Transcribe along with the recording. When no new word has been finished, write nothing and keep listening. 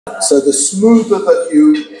So the smoother that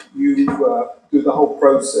you do the whole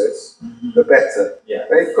process, the better. Yeah.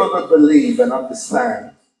 They've got to believe and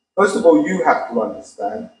understand. First of all, you have to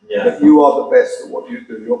understand that you are the best at what you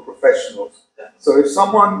do. You're professionals. Yeah.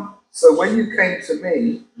 So when you came to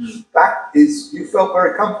me, you felt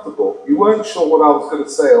very comfortable. You weren't sure what I was going to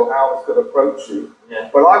say or how I was going to approach you. Yeah.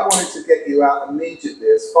 But I wanted to get you out immediately,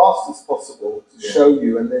 as fast as possible, to show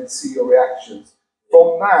you and then see your reactions.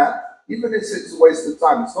 From that, even if it's a waste of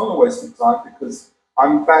time, it's not a waste of time because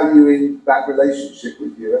I'm valuing that relationship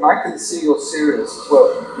with you. And I can see you're serious as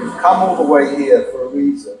well. You've come all the way here for a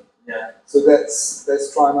reason. Yeah. So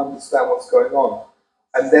let's try and understand what's going on.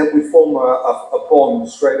 And then we form a bond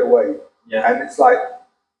straight away. Yeah. And it's like,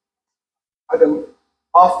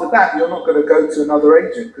 after that, you're not going to go to another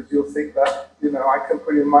agent because you'll think that, I can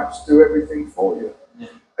pretty much do everything for you. Yeah.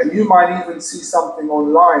 And you might even see something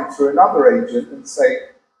online through another agent and say,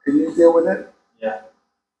 can you deal with it? Yeah.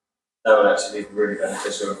 That would actually be really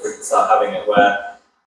beneficial if we could start having it where